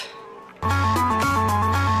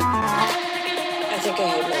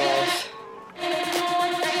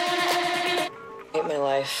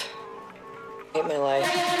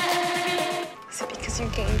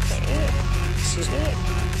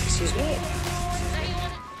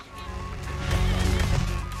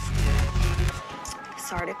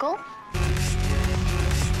article.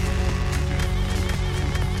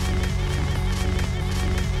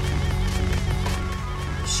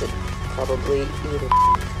 Should probably eat it.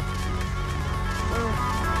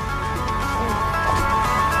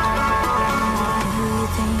 Do you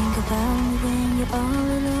think about me when you're all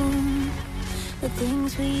alone? The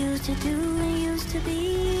things we used to do and used to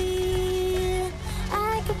be.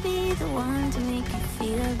 I could be the one to make you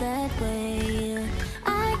feel that way.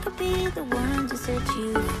 I could be the one to set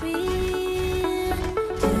you free.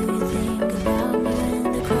 Do you think about me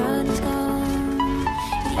when the crowd is gone?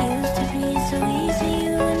 It used to be so easy,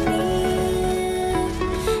 you and me.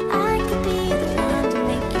 I could be the one to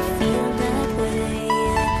make you feel that way.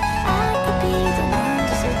 I could be the one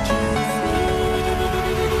to set you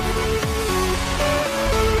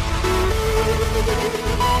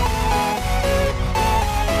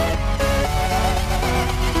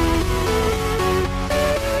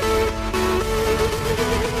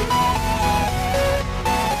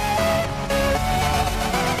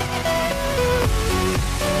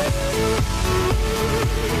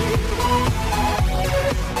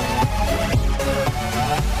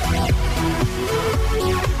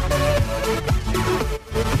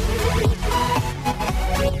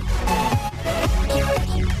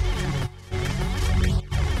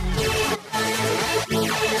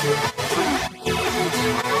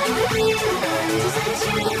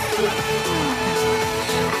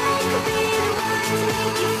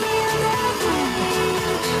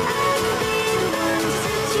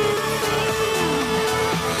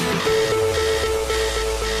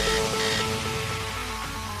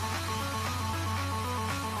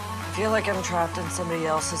I feel like I'm trapped in somebody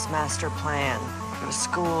else's master plan. Go to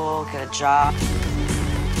school, get a job.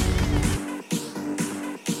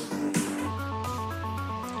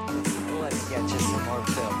 Let's get you some more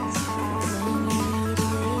pills.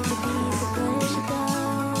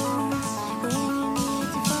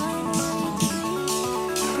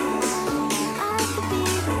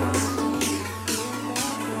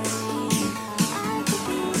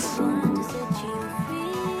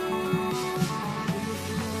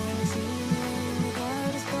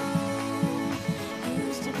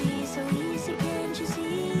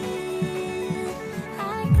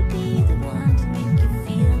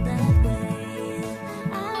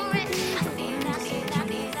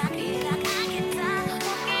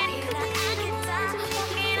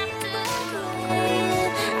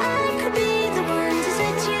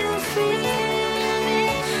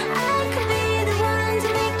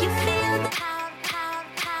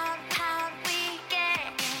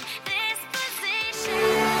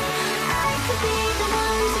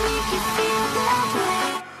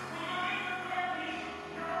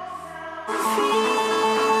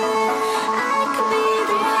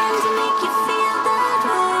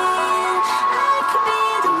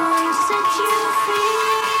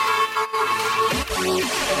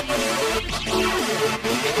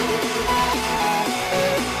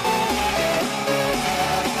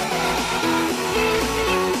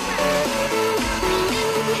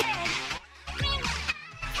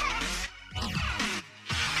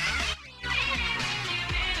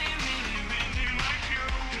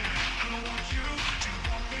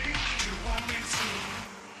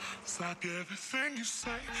 Like everything you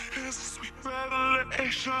say is a sweet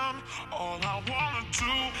revelation. All I wanna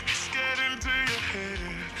do is get into your head.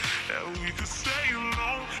 Yeah, we could stay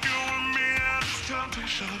alone, you and me and this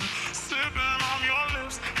temptation. Sipping on your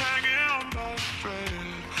lips, hanging on by the thread.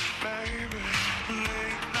 Baby,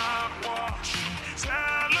 late night watching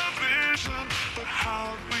television. But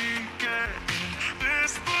how we get in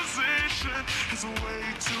this position is way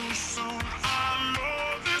too soon. I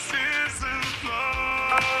know this isn't love.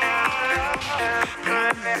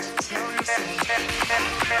 Tell you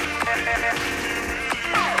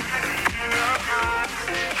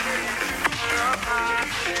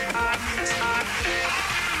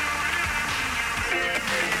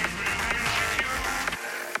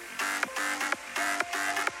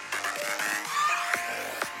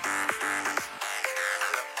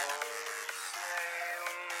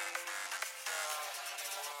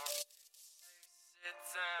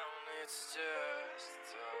it's just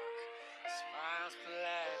talk. Smiles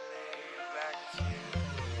politely back at you.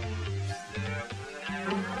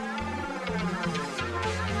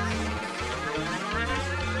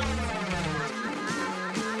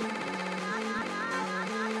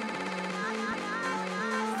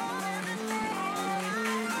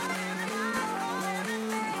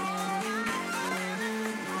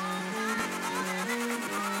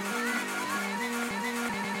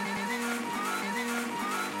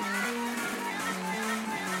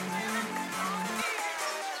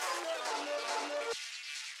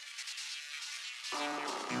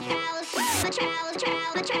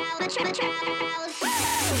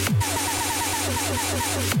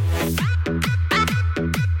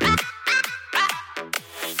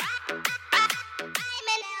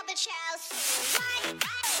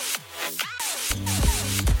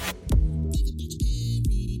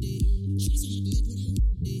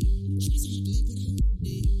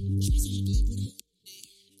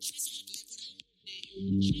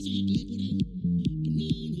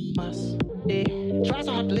 Try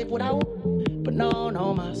so hard to live without, but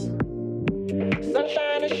no mas.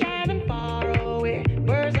 Sunshine is shining far away.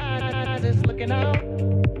 Birds' eyes is looking out,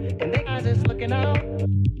 and their eyes is looking out.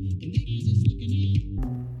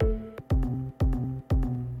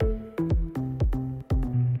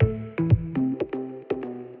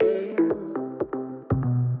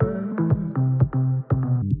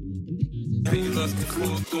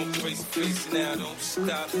 Face now, don't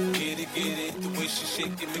stop. Get it. The way she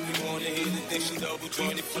shake it, make me wanna hit it. Then she double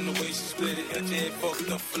jointed from the way she split it. Got your head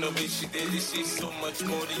fucked up from the way she did it. She's so much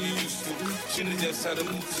more than you used to. She knows just how to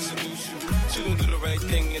move to seduce you. She gon' do the right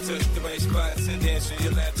thing and touch the right spots and dance on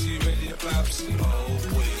your lap. She ready to pop. She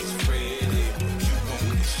always ready. You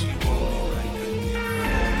want it, she want it like a nigga.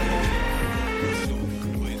 So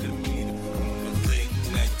with a meter from the late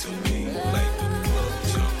night to me, like the club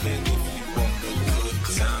jumping. If you want a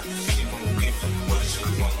good time.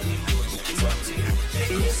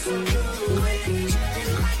 It's a new age,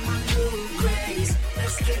 and like my new craze.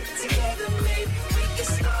 Let's get together, maybe we can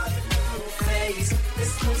start a new phase.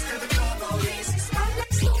 This goes to the police.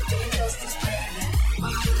 Spotlight smoking just as bad. My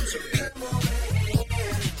roots are come over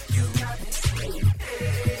here. You got me singing.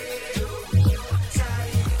 I'm tired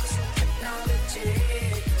of using technology.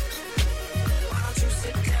 Why don't you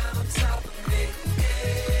sit down on top of me?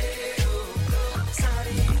 I'm tired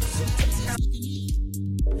of using technology.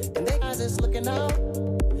 And their eyes is looking out.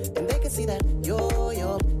 See that you're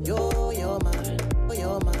mine.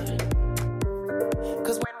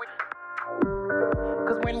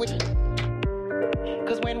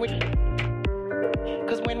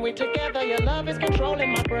 Cause when we together, your love is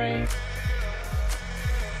controlling my brain.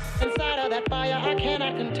 Inside of that fire I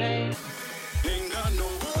cannot contain. Ain't got no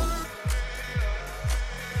word.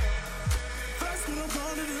 That's what I'm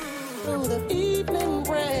gonna do. Through the evening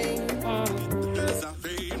rain. As I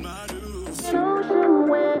fade my dues. An ocean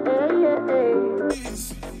wave.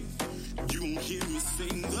 You won't hear me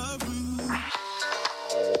sing the blues.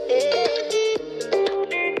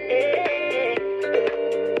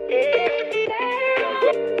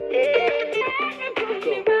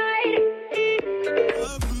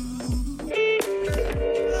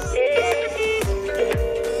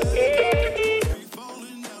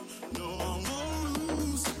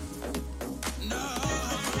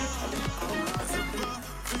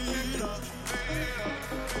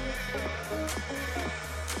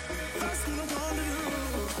 That's what I'm gonna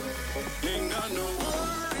do.